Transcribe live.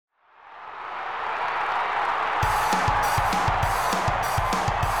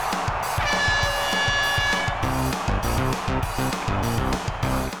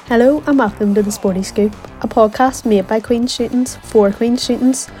Hello and welcome to the Sporty Scoop, a podcast made by Queen's students for Queen's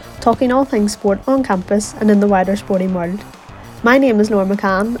students, talking all things sport on campus and in the wider sporting world. My name is Laura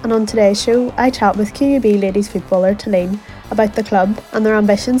McCann, and on today's show I chat with QUB Ladies Footballer Tillene about the club and their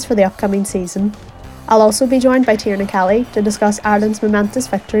ambitions for the upcoming season. I'll also be joined by Tierna Kelly to discuss Ireland's momentous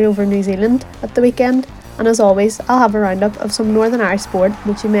victory over New Zealand at the weekend, and as always I'll have a roundup of some Northern Irish sport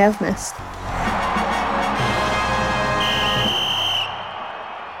which you may have missed.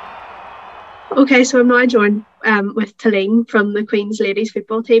 Okay, so I'm now joined with Tillene from the Queen's Ladies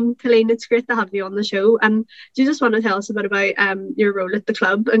Football team. Tillene, it's great to have you on the show. Do you just want to tell us a bit about your role at the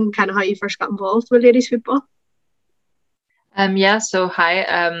club and kind of how you first got involved with ladies football?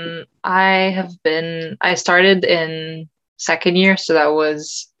 Hi. I started in second year, so that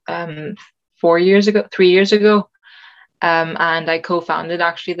was 3 years ago. And I co-founded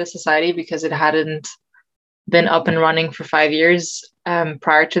actually the society because it hadn't been up and running for 5 years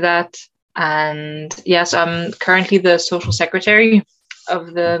prior to that. And yes, I'm currently the social secretary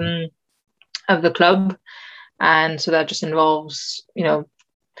of the club, and so that just involves,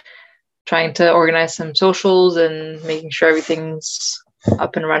 trying to organize some socials and making sure everything's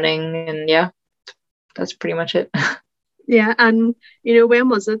up and running. And yeah, that's pretty much it. Yeah, and when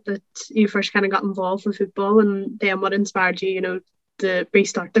was it that you first kind of got involved with football, and then what inspired you, to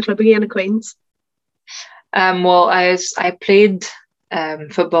restart the club again at Queen's? Well, I played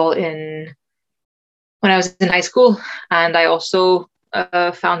football when I was in high school, and I also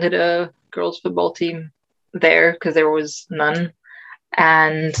founded a girls football team there because there was none.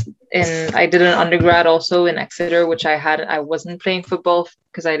 And I did an undergrad also in Exeter, which I wasn't playing football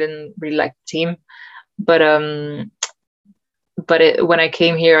because I didn't really like the team, but when I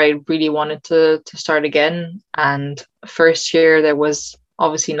came here I really wanted to start again. And first year there was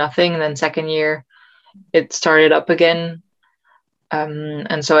obviously nothing, and then second year it started up again.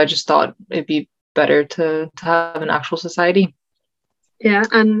 And so I just thought it'd be better to have an actual society. Yeah,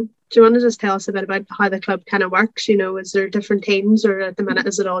 and do you want to just tell us a bit about how the club kind of works? Is there different teams, or at the minute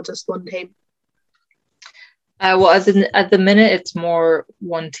is it all just one team? Well, at the minute it's more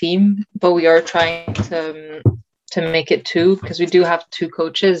one team, but we are trying to make it two, because we do have two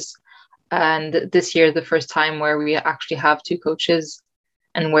coaches, and this year is the first time where we actually have two coaches,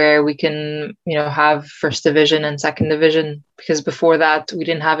 and where we can, have first division and second division, because before that we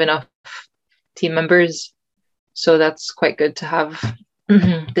didn't have enough team members. So that's quite good to have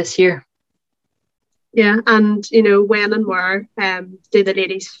this year. Yeah, and when and where do the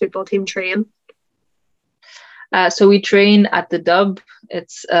ladies football team train? So we train at the Dub.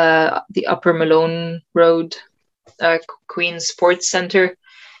 It's the Upper Malone Road Queen's Sports Centre.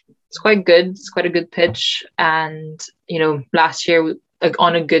 It's quite good. It's quite a good pitch. And last year,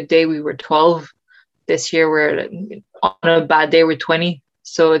 on a good day we were 12. This year we're on a bad day we're 20.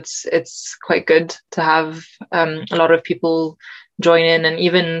 So it's quite good to have a lot of people join in, and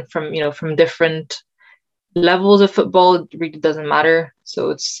even from different levels of football. It really doesn't matter. So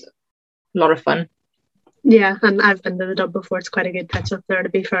it's a lot of fun. Yeah, and I've been to the Dub before. It's quite a good pitch up there, to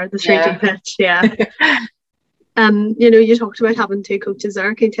be fair. The 3G pitch, yeah. And you talked about having two coaches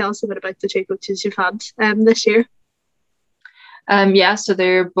there. Can you tell us a bit about the two coaches you've had this year? So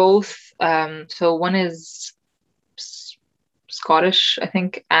they're both so one is Scottish, I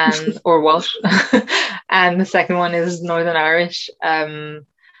think, or Welsh, and the second one is Northern Irish. And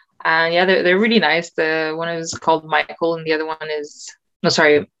yeah, they're really nice. The one is called Michael, and the other one is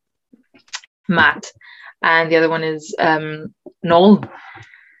Matt, and the other one is Noel.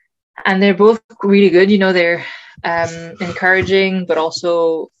 And they're both really good. They're encouraging, but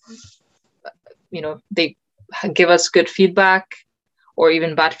also they give us good feedback, or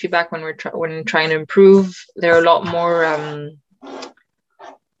even bad feedback when we're trying to improve. They're a lot more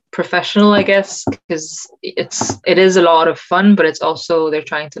professional, I guess, because it is a lot of fun, but it's also they're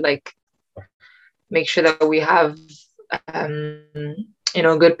trying to make sure that we have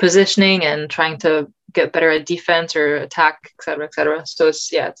good positioning and trying to get better at defense or attack, etc. So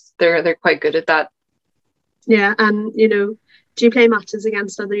they're quite good at that. Yeah, and do you play matches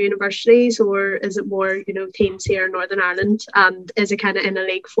against other universities, or is it more teams here in Northern Ireland? And is it kind of in a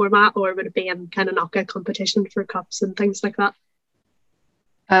league format, or would it be in kind of knockout competition for cups and things like that?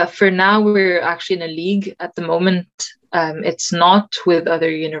 For now, we're actually in a league at the moment. It's not with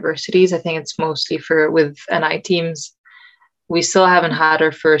other universities. I think it's mostly with NI teams. We still haven't had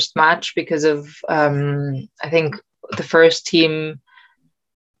our first match because of I think the first team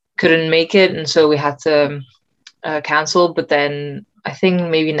couldn't make it, and so we had to cancel. But then I think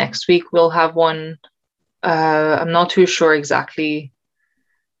maybe next week we'll have one. I'm not too sure exactly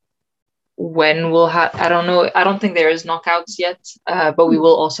when we'll have, I don't know, I don't think there is knockouts yet, but we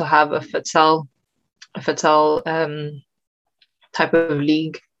will also have a futsal type of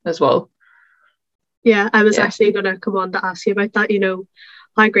league as well. Yeah, I was actually going to come on to ask you about that.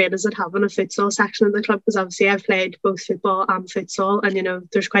 How great is it having a futsal section in the club? Because obviously I've played both football and futsal, and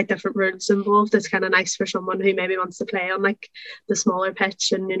there's quite different rules involved. It's kind of nice for someone who maybe wants to play on like the smaller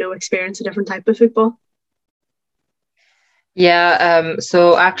pitch and experience a different type of football. Yeah,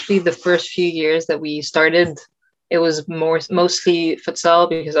 so actually the first few years that we started, it was mostly futsal,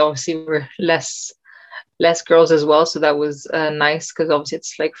 because obviously we're less girls as well, so that was nice, because obviously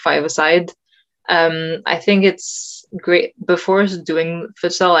it's like 5 aside. I think it's great. Before doing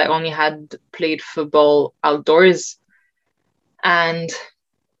futsal, I only had played football outdoors, and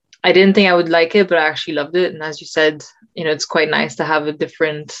I didn't think I would like it, but I actually loved it. And as you said, it's quite nice to have a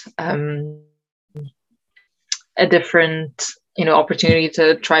different opportunity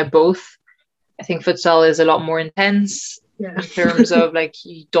to try both. I think futsal is a lot more intense in terms of like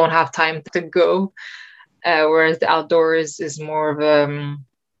you don't have time to go, whereas the outdoors is more of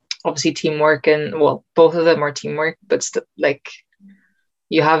obviously teamwork, and well, both of them are teamwork, but like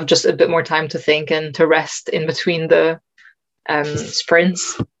you have just a bit more time to think and to rest in between the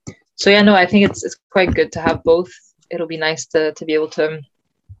sprints. So yeah, no, I think it's quite good to have both. It'll be nice to be able to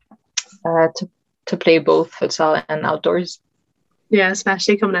play both futsal and outdoors. Yeah,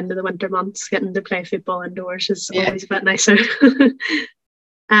 especially coming into the winter months, getting to play football indoors is always a bit nicer.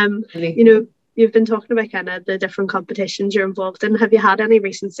 You've been talking about kind of the different competitions you're involved in. Have you had any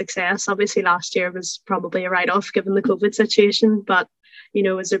recent success? Obviously last year was probably a write-off given the COVID situation, but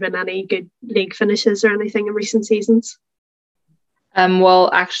has there been any good league finishes or anything in recent seasons?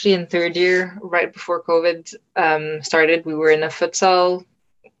 Well, actually in third year, right before COVID started, we were in a futsal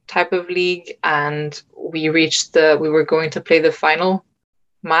type of league, and we were going to play the final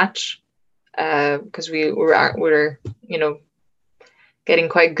match, because we were getting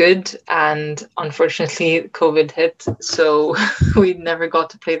quite good, and unfortunately COVID hit, so we never got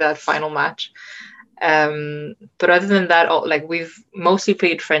to play that final match. But other than that, we've mostly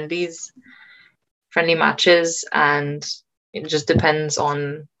played friendly matches, and it just depended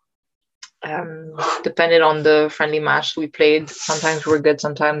on the friendly match we played. Sometimes we were good,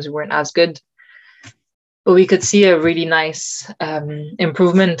 sometimes we weren't as good, but we could see a really nice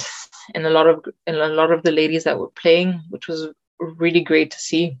improvement in a lot of the ladies that were playing, which was really great to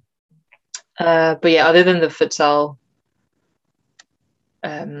see. But yeah, other than the futsal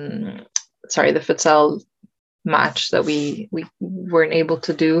match that we weren't able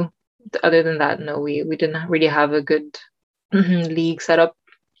to do, other than that, no, we didn't really have a good league set up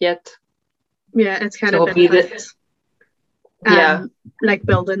yet. Yeah, it's kind of like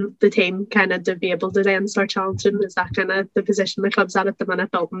building the team kind of to be able to then start challenging. Is that kind of the position the club's at the minute,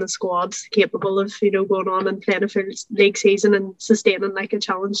 building the squads capable of going on and playing a full league season and sustaining like a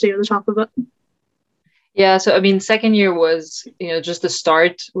challenge near the top of it? Yeah, so I mean, second year was just the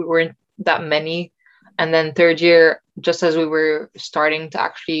start. We weren't that many, and then third year, just as we were starting to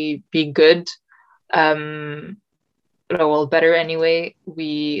actually be good, better anyway,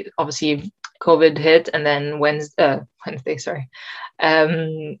 we obviously COVID hit, and then Wednesday, sorry.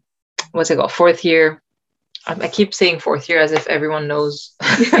 What's it called? Fourth year. I keep saying fourth year as if everyone knows.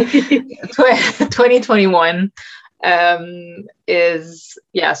 2021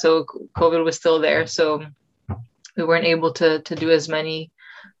 so COVID was still there, so we weren't able to do as many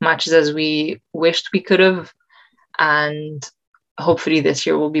matches as we wished we could have, and hopefully this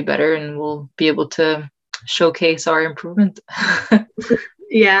year will be better and we'll be able to showcase our improvement.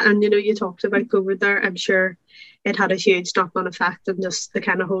 Yeah, and you talked about COVID there. I'm sure it had a huge knock-on effect on just the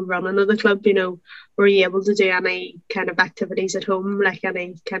kind of whole running of the club. Were you able to do any kind of activities at home, like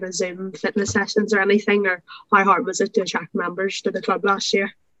any kind of Zoom fitness sessions or anything, or how hard was it to attract members to the club last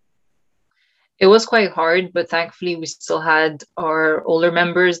year? It was quite hard, but thankfully we still had our older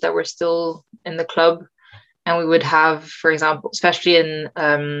members that were still in the club, and we would have, for example, especially in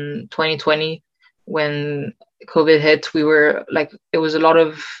 2020 when COVID hit, we were like, it was a lot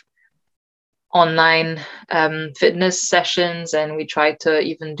of online fitness sessions, and we tried to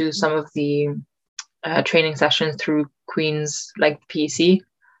even do some of the training sessions through Queen's like PC,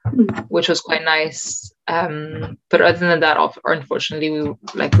 which was quite nice. But other than that, unfortunately, we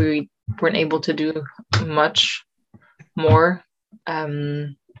weren't able to do much more.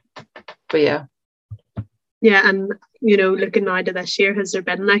 But yeah. Yeah, and looking now to this year, has there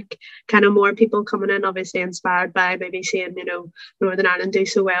been like kind of more people coming in, obviously inspired by maybe seeing Northern Ireland do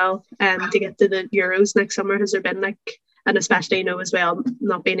so well to get to the Euros next summer? Has there been like And especially, you know, as well,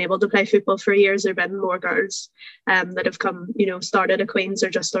 not being able to play football for years, there have been more girls that have come, you know, started at Queen's or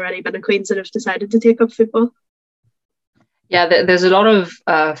just already been at Queen's that have decided to take up football. Yeah, there's a lot of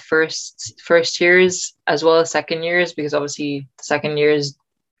first years as well as second years, because obviously the second years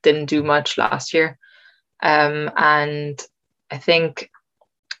didn't do much last year. And I think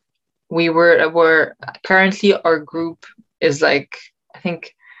we're currently, our group is like, I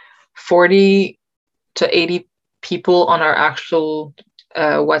think 40 to 80 people on our actual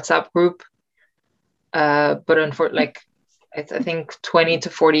WhatsApp group. But unfortunately, like, I think 20 to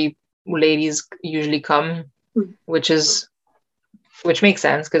 40 ladies usually come, which makes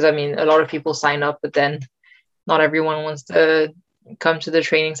sense, because I mean, a lot of people sign up, but then not everyone wants to come to the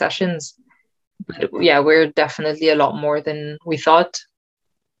training sessions. But yeah, we're definitely a lot more than we thought.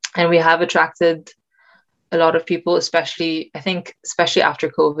 And we have attracted a lot of people, especially after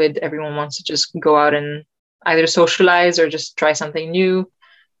COVID, everyone wants to just go out and either socialize or just try something new,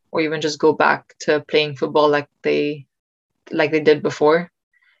 or even just go back to playing football like they did before.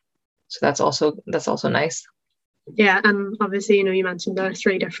 So that's also nice. Yeah, and obviously, you know, you mentioned there are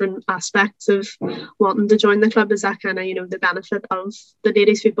 3 different aspects of wanting to join the club. Is that kind of, you know, the benefit of the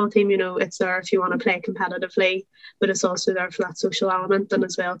ladies football team? You know, it's there if you want to play competitively, but it's also there for that social element, and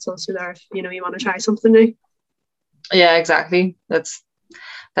as well, it's also there if, you know, you want to try something new. Yeah, exactly. That's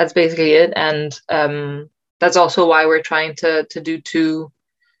basically it, and that's also why we're trying to do two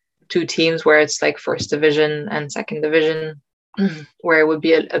teams, where it's like first division and second division, where it would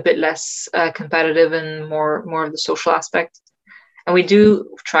be a bit less competitive and more of the social aspect. And we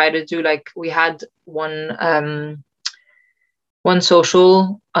do try to do, like, we had one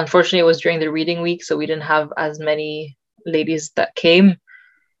social. Unfortunately, it was during the reading week, so we didn't have as many ladies that came.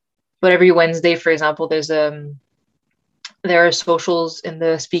 But every Wednesday, for example, there are socials in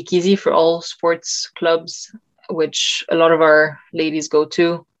the speakeasy for all sports clubs, which a lot of our ladies go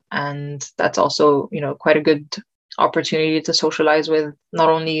to. And that's also, you know, quite a good opportunity to socialize with not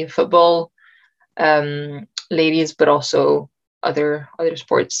only football ladies, but also other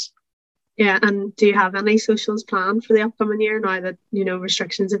sports. Yeah, and do you have any socials planned for the upcoming year now that, you know,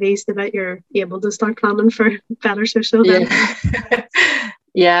 restrictions have eased a bit? You're able to start planning for better social events? Yeah.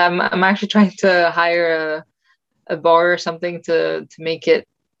 Yeah, I'm actually trying to hire a bar or something to make it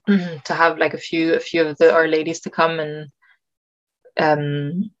to have like a few of our ladies to come and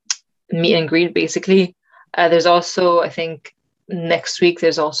meet and greet, basically. There's also, I think next week,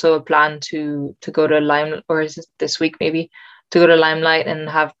 there's also a plan to go to Limelight, or is it this week maybe, to go to Limelight and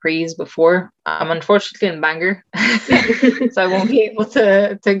have praise before. I'm unfortunately in Bangor, so I won't be able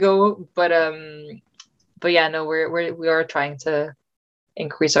to go. But yeah, no, we are trying to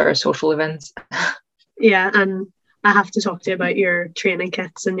increase our social events. Yeah, and I have to talk to you about your training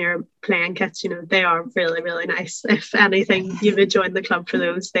kits and your playing kits. You know, they are really, really nice. If anything, you would join the club for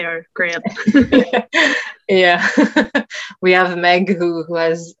those. They are great. Yeah. We have Meg who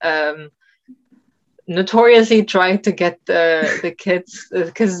has notoriously tried to get the kits,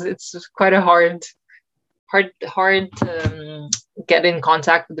 because it's quite a hard to get in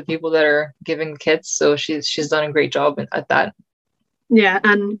contact with the people that are giving the kits. So she's done a great job at that. Yeah,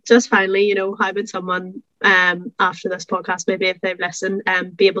 and just finally, you know, how would someone after this podcast, maybe if they've listened,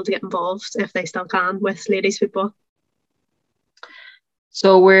 be able to get involved, if they still can, with ladies football?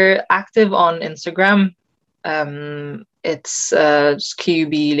 So we're active on Instagram. It's just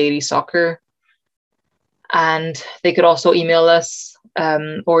QUB Ladies Soccer, and they could also email us,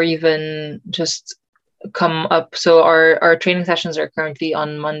 or even just come up. So our training sessions are currently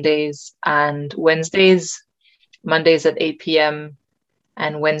on Mondays and Wednesdays. Mondays at 8 p.m.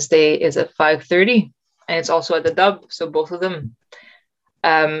 and Wednesday is at 5:30, and it's also at the Dub, so both of them.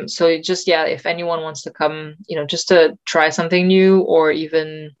 So just, yeah, if anyone wants to come, you know, just to try something new, or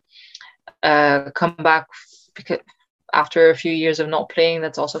even come back because after a few years of not playing,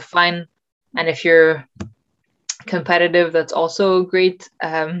 that's also fine. And if you're competitive, that's also great.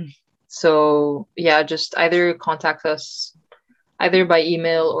 So yeah, just either contact us either by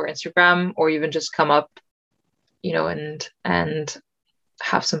email or Instagram, or even just come up, you know, and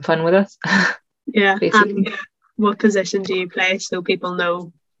have some fun with us. Yeah. Basically. What position do you play, so people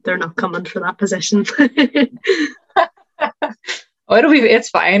know they're not coming for that position? Oh, it's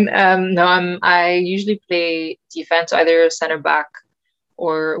fine. No, I usually play defense, either center back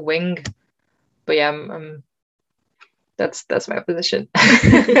or wing. But yeah, that's my position.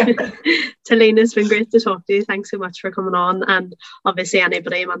 Talene, it's been great to talk to you. Thanks so much for coming on. And obviously,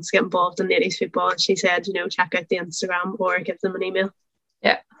 anybody who wants to get involved in ladies football, she said, you know, check out the Instagram or give them an email.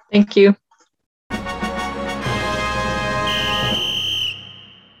 Yeah, thank you.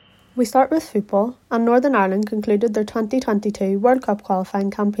 We start with football, and Northern Ireland concluded their 2022 World Cup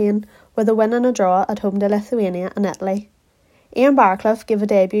qualifying campaign with a win and a draw at home to Lithuania and Italy. Ian Barcliffe gave a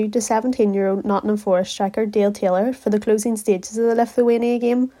debut to 17-year-old Nottingham Forest striker Dale Taylor for the closing stages of the Lithuania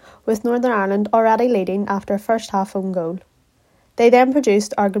game, with Northern Ireland already leading after a first half own goal. They then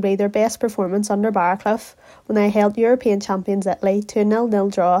produced arguably their best performance under Barcliffe when they held European champions Italy to a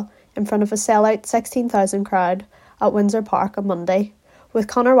 0-0 draw in front of a sellout 16,000 crowd at Windsor Park on Monday, with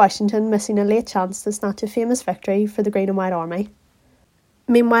Conor Washington missing a late chance to snatch a famous victory for the Green and White Army.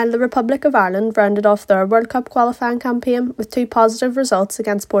 Meanwhile, the Republic of Ireland rounded off their World Cup qualifying campaign with 2 positive results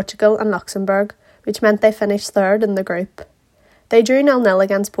against Portugal and Luxembourg, which meant they finished third in the group. They drew 0-0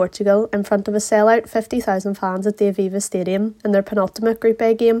 against Portugal in front of a sellout 50,000 fans at the Aviva Stadium in their penultimate Group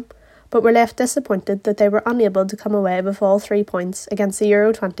A game, but were left disappointed that they were unable to come away with all 3 points against the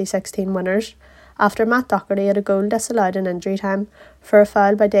Euro 2016 winners, after Matt Doherty had a goal disallowed in injury time for a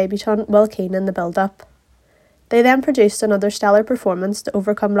foul by debutant Will Keane in the build-up. They then produced another stellar performance to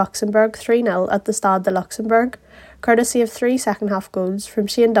overcome Luxembourg 3-0 at the Stade de Luxembourg, courtesy of 3 second-half goals from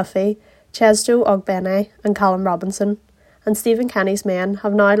Shane Duffy, Chesjo Ogbene and Callum Robinson, and Stephen Kenny's men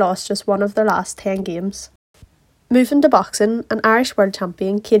have now lost just one of their last 10 games. Moving to boxing, an Irish world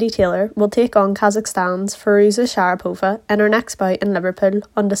champion, Katie Taylor, will take on Kazakhstan's Firuza Sharapova in her next bout in Liverpool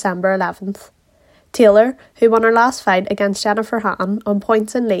on December 11th. Taylor, who won her last fight against Jennifer Hatton on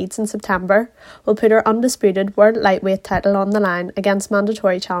points and leads in September, will put her undisputed world lightweight title on the line against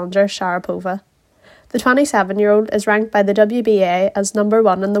mandatory challenger Sharapova. The 27-year-old is ranked by the WBA as number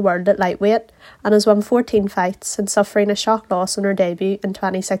 1 in the world at lightweight and has won 14 fights since suffering a shock loss on her debut in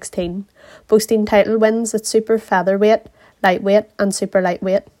 2016, boasting title wins at super featherweight, lightweight and super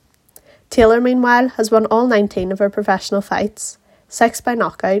lightweight. Taylor, meanwhile, has won all 19 of her professional fights, 6 by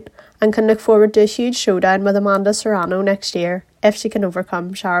knockout, and can look forward to a huge showdown with Amanda Serrano next year if she can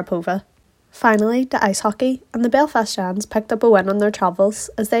overcome Sharapova. Finally, to ice hockey, and the Belfast Giants picked up a win on their travels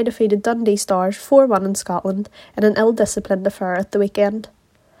as they defeated Dundee Stars 4-1 in Scotland in an ill-disciplined affair at the weekend.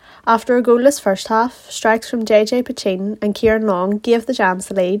 After a goalless first half, strikes from JJ Pachin and Kieran Long gave the Giants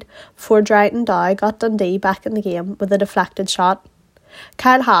the lead before Drayton Dow got Dundee back in the game with a deflected shot.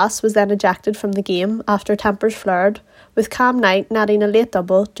 Kyle Haas was then ejected from the game after tempers flared, with Cam Knight netting a late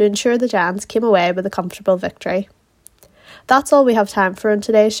double to ensure the Giants came away with a comfortable victory. That's all we have time for in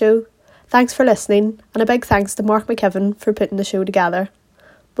today's show. Thanks for listening, and a big thanks to Mark McKibben for putting the show together.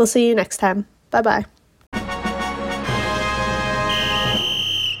 We'll see you next time. Bye bye.